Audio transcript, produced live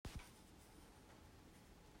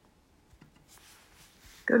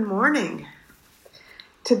Good morning.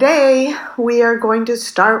 Today we are going to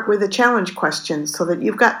start with a challenge question so that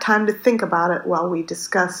you've got time to think about it while we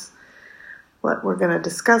discuss what we're going to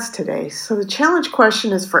discuss today. So the challenge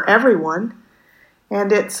question is for everyone,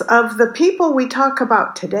 and it's of the people we talk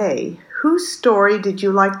about today, whose story did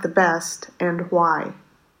you like the best and why?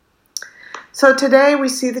 So today we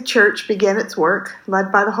see the church begin its work,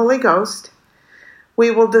 led by the Holy Ghost. We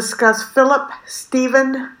will discuss Philip,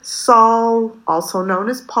 Stephen, Saul, also known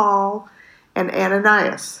as Paul, and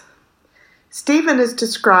Ananias. Stephen is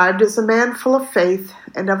described as a man full of faith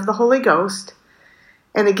and of the Holy Ghost.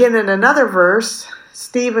 And again in another verse,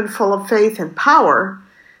 Stephen, full of faith and power,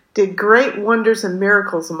 did great wonders and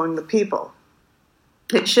miracles among the people.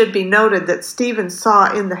 It should be noted that Stephen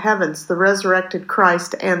saw in the heavens the resurrected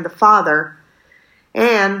Christ and the Father,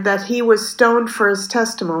 and that he was stoned for his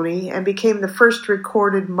testimony and became the first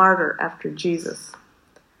recorded martyr after Jesus.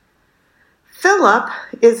 Philip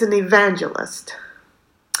is an evangelist.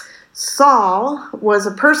 Saul was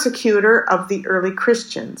a persecutor of the early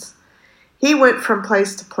Christians. He went from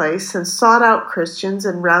place to place and sought out Christians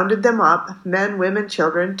and rounded them up, men, women,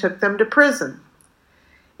 children, took them to prison.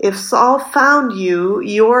 If Saul found you,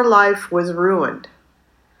 your life was ruined.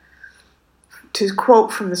 To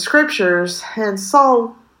quote from the scriptures, and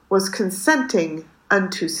Saul was consenting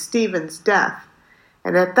unto Stephen's death.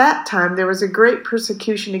 And at that time there was a great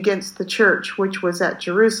persecution against the church, which was at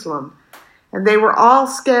Jerusalem. And they were all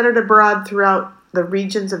scattered abroad throughout the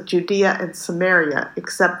regions of Judea and Samaria,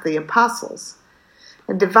 except the apostles.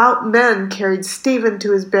 And devout men carried Stephen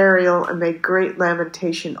to his burial and made great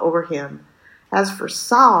lamentation over him. As for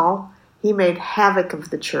Saul, he made havoc of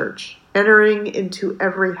the church, entering into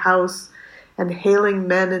every house and hailing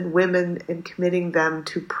men and women and committing them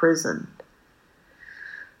to prison.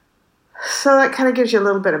 So that kind of gives you a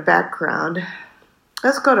little bit of background.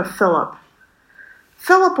 Let's go to Philip.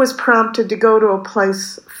 Philip was prompted to go to a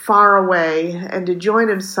place far away and to join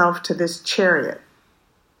himself to this chariot.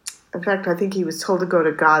 In fact, I think he was told to go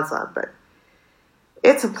to Gaza, but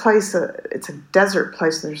it's a desert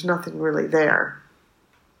place and there's nothing really there.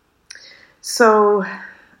 So,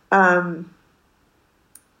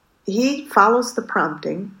 he follows the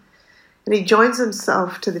prompting, and he joins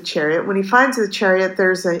himself to the chariot. When he finds the chariot,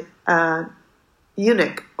 there's a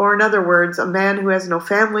eunuch, or in other words, a man who has no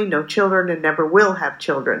family, no children, and never will have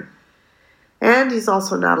children. And he's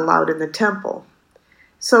also not allowed in the temple.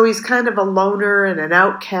 So he's kind of a loner and an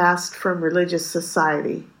outcast from religious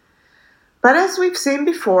society. But as we've seen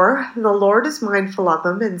before, the Lord is mindful of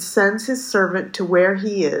him and sends his servant to where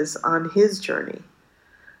he is on his journey.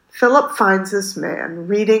 Philip finds this man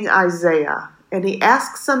reading Isaiah, and he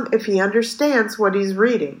asks him if he understands what he's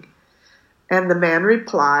reading. And the man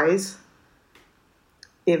replies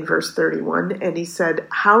in verse 31, and he said,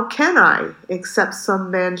 "How can I, except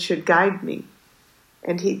some man should guide me?"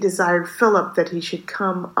 And he desired Philip that he should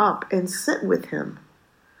come up and sit with him.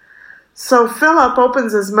 So Philip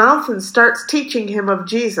opens his mouth and starts teaching him of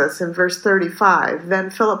Jesus in verse 35. Then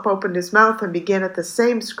Philip opened his mouth and began at the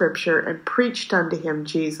same scripture and preached unto him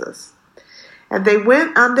Jesus. And they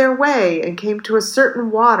went on their way and came to a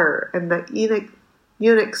certain water, and the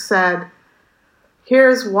eunuch said, "Here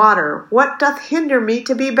is water. What doth hinder me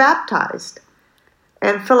to be baptized?"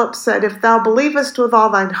 And Philip said, "If thou believest with all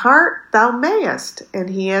thine heart, thou mayest." And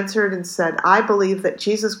he answered and said, "I believe that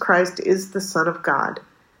Jesus Christ is the Son of God."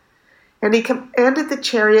 And he commanded the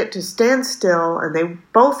chariot to stand still, and they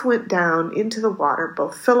both went down into the water,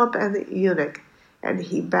 both Philip and the eunuch, and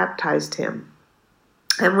he baptized him.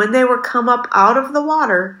 And when they were come up out of the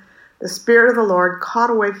water, the Spirit of the Lord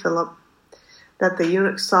caught away Philip, that the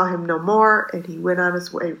eunuch saw him no more, and he went on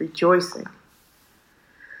his way rejoicing.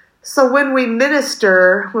 So when we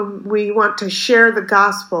minister, when we want to share the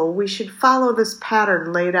gospel, we should follow this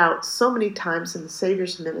pattern laid out so many times in the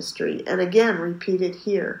Savior's ministry, and again repeated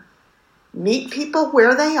here. Meet people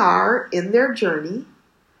where they are in their journey,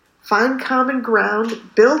 find common ground,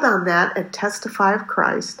 build on that, and testify of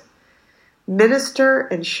Christ. Minister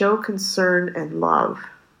and show concern and love.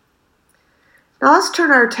 Now let's turn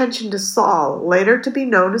our attention to Saul, later to be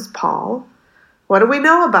known as Paul. What do we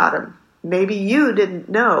know about him? Maybe you didn't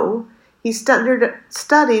know. He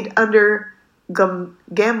studied under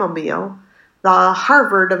Gamaliel, the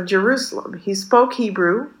Harvard of Jerusalem. He spoke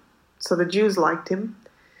Hebrew, so the Jews liked him.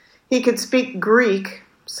 He could speak Greek,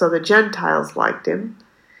 so the Gentiles liked him.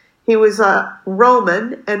 He was a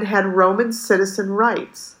Roman and had Roman citizen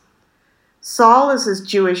rights. Saul is his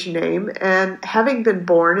Jewish name, and having been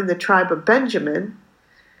born in the tribe of Benjamin,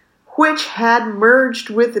 which had merged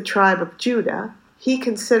with the tribe of Judah, he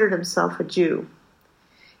considered himself a Jew.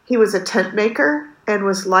 He was a tent maker and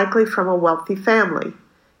was likely from a wealthy family.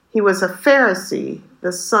 He was a Pharisee,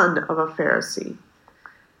 the son of a Pharisee.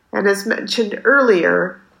 And as mentioned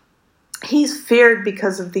earlier, he's feared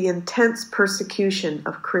because of the intense persecution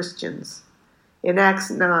of Christians. In Acts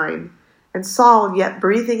 9, and Saul, yet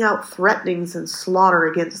breathing out threatenings and slaughter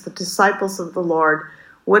against the disciples of the Lord,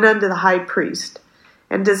 went unto the high priest,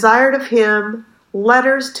 and desired of him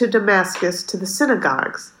letters to Damascus to the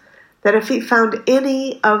synagogues, that if he found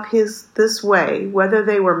any of this way, whether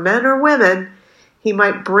they were men or women, he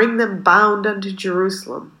might bring them bound unto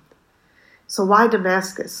Jerusalem. So why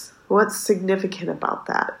Damascus? What's significant about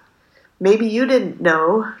that? Maybe you didn't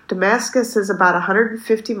know, Damascus is about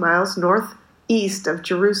 150 miles northeast of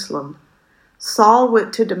Jerusalem. Saul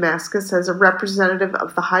went to Damascus as a representative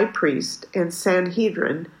of the high priest and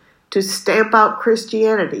Sanhedrin to stamp out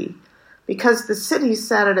Christianity, because the city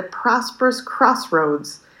sat at a prosperous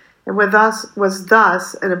crossroads and was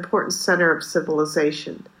thus an important center of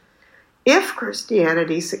civilization. If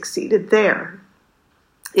Christianity succeeded there,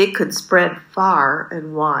 it could spread far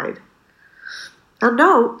and wide. Now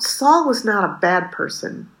note, Saul was not a bad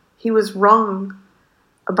person. He was wrong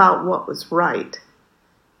about what was right,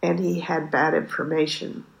 and he had bad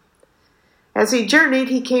information. As he journeyed,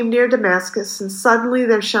 he came near Damascus, and suddenly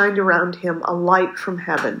there shined around him a light from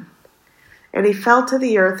heaven. And he fell to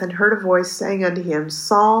the earth and heard a voice saying unto him,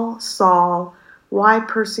 Saul, Saul, why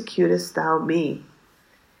persecutest thou me?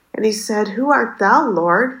 And he said, Who art thou,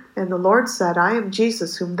 Lord? And the Lord said, I am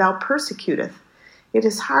Jesus, whom thou persecutest. It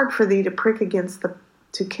is hard for thee to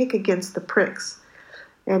kick against the pricks.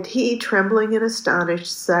 And he, trembling and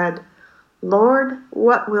astonished, said, Lord,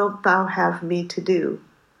 what wilt thou have me to do?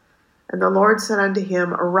 And the Lord said unto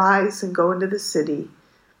him, Arise and go into the city,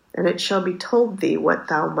 and it shall be told thee what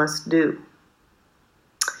thou must do.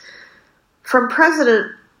 From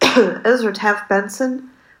President Ezra Taft Benson,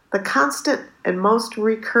 the constant and most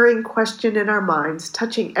recurring question in our minds,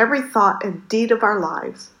 touching every thought and deed of our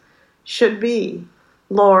lives, should be,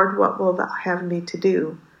 Lord, what wilt thou have me to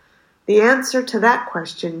do? The answer to that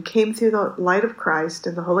question came through the light of Christ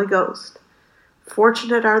and the Holy Ghost.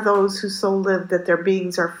 Fortunate are those who so live that their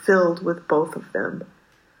beings are filled with both of them.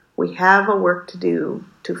 We have a work to do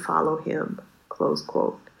to follow him. Close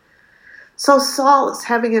quote. So Saul is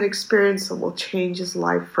having an experience that will change his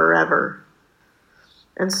life forever.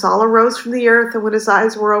 And Saul arose from the earth, and when his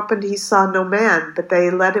eyes were opened, he saw no man, but they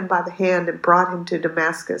led him by the hand and brought him to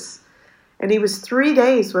Damascus. And he was 3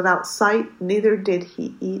 days without sight, neither did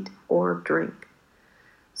he eat or drink.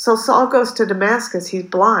 So Saul goes to Damascus, he's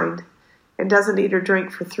blind, and doesn't eat or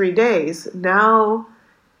drink for 3 days. Now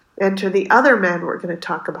enter the other man we're going to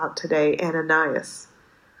talk about today, Ananias.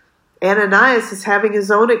 Ananias is having his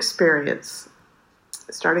own experience.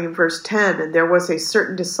 Starting in verse 10, and there was a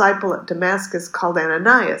certain disciple at Damascus called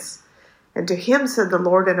Ananias. And to him said the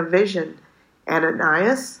Lord in a vision,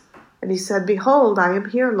 Ananias? And he said, Behold, I am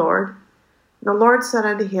here, Lord. And the Lord said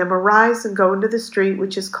unto him, Arise and go into the street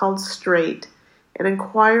which is called Straight, and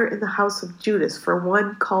inquire in the house of Judas for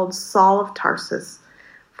one called Saul of Tarsus,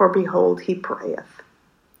 for behold, he prayeth.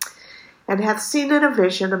 And hath seen in a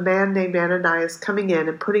vision a man named Ananias coming in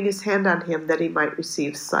and putting his hand on him that he might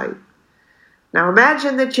receive sight. Now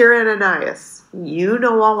imagine that you're Ananias. You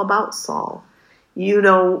know all about Saul. You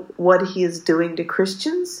know what he is doing to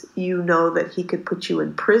Christians. You know that he could put you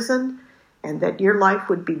in prison and that your life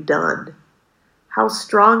would be done. How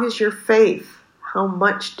strong is your faith? How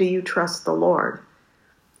much do you trust the Lord?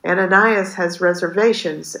 Ananias has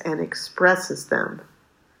reservations and expresses them.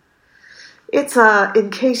 It's a in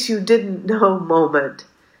case you didn't know moment.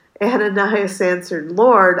 Ananias answered,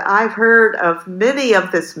 Lord, I've heard of many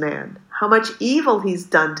of this man, how much evil he's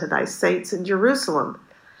done to thy saints in Jerusalem.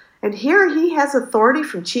 And here he has authority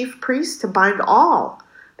from chief priests to bind all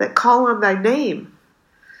that call on thy name.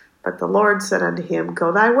 But the Lord said unto him,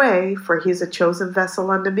 Go thy way, for he is a chosen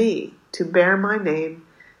vessel unto me, to bear my name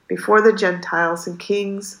before the Gentiles and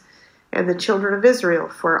kings and the children of Israel,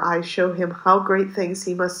 for I show him how great things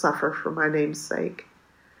he must suffer for my name's sake.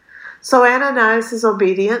 So Ananias is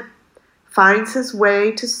obedient, finds his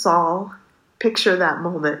way to Saul. Picture that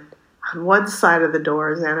moment. On one side of the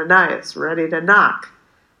door is Ananias, ready to knock,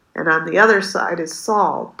 and on the other side is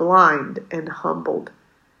Saul, blind and humbled.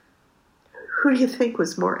 Who do you think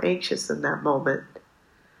was more anxious in that moment?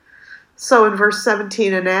 So in verse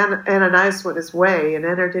 17, and Ananias went his way and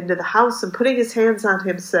entered into the house, and putting his hands on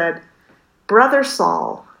him said, Brother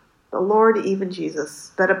Saul, the Lord, even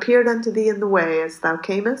Jesus, that appeared unto thee in the way as thou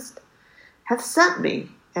camest, hath sent me,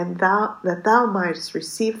 and that thou mightest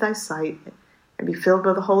receive thy sight and be filled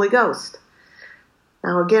with the Holy Ghost.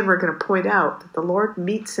 Now again, we're going to point out that the Lord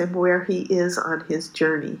meets him where he is on his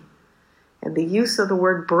journey. And the use of the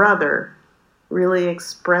word brother really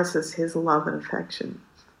expresses his love and affection.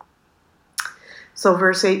 So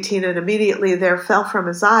verse 18, and immediately there fell from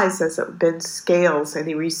his eyes as it had been scales, and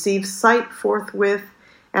he received sight forthwith,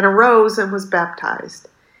 and arose and was baptized.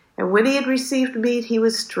 And when he had received meat, he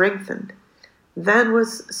was strengthened. Then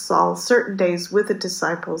was Saul certain days with the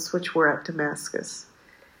disciples which were at Damascus.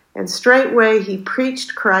 And straightway he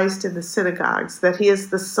preached Christ in the synagogues, that he is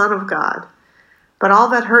the Son of God. But all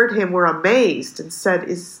that heard him were amazed, and said,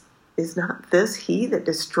 Is not this he that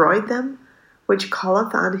destroyed them, which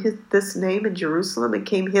calleth on this name in Jerusalem, and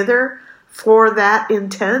came hither for that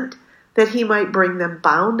intent, that he might bring them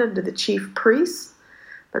bound unto the chief priests?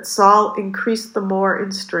 But Saul increased the more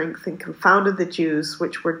in strength, and confounded the Jews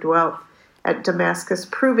which were dwelt at Damascus,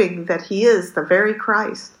 proving that he is the very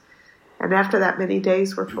Christ. And after that many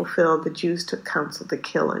days were fulfilled, the Jews took counsel to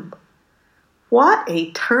kill him. What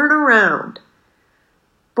a turnaround!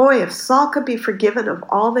 Boy, if Saul could be forgiven of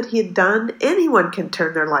all that he had done, anyone can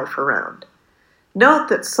turn their life around. Note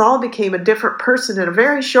that Saul became a different person in a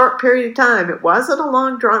very short period of time. It wasn't a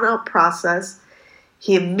long, drawn-out process.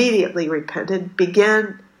 He immediately repented,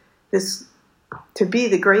 began this to be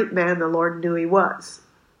the great man the Lord knew he was.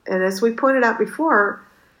 And as we pointed out before,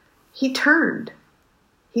 he turned.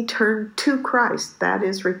 He turned to Christ. That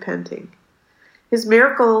is repenting. His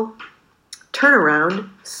miracle turnaround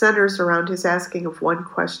centers around his asking of one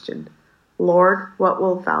question: Lord, what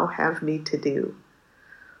wilt thou have me to do?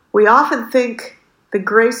 We often think the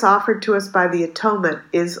grace offered to us by the atonement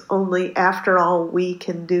is only after all we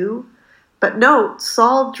can do. But note,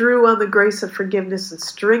 Saul drew on the grace of forgiveness and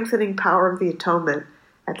strengthening power of the atonement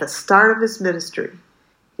at the start of his ministry.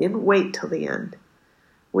 He didn't wait till the end.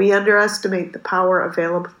 We underestimate the power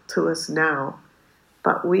available to us now,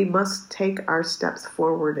 but we must take our steps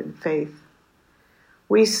forward in faith.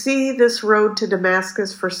 We see this road to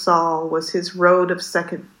Damascus for Saul was his road of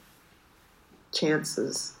second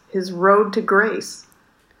chances, his road to grace.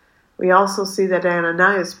 We also see that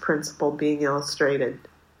Ananias principle being illustrated.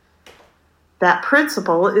 That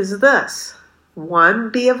principle is this: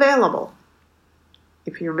 1, be available.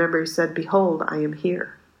 If you remember, he said, Behold, I am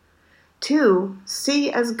here. 2,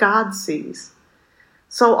 see as God sees.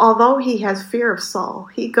 So although he has fear of Saul,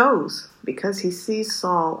 he goes because he sees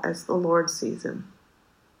Saul as the Lord sees him.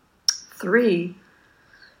 3,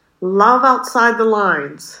 love outside the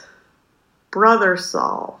lines. Brother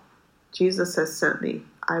Saul, Jesus has sent me.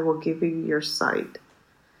 I will give you your sight.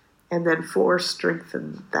 And then 4,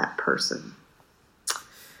 strengthen that person.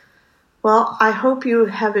 Well, I hope you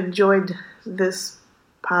have enjoyed this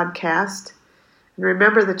podcast. And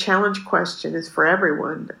remember, the challenge question is for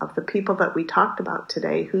everyone. Of the people that we talked about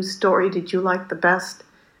today, whose story did you like the best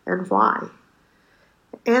and why?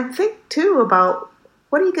 And think, too, about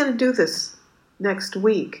what are you going to do this next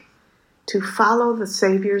week to follow the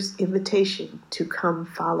Savior's invitation to come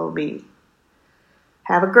follow me.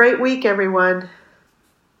 Have a great week, everyone.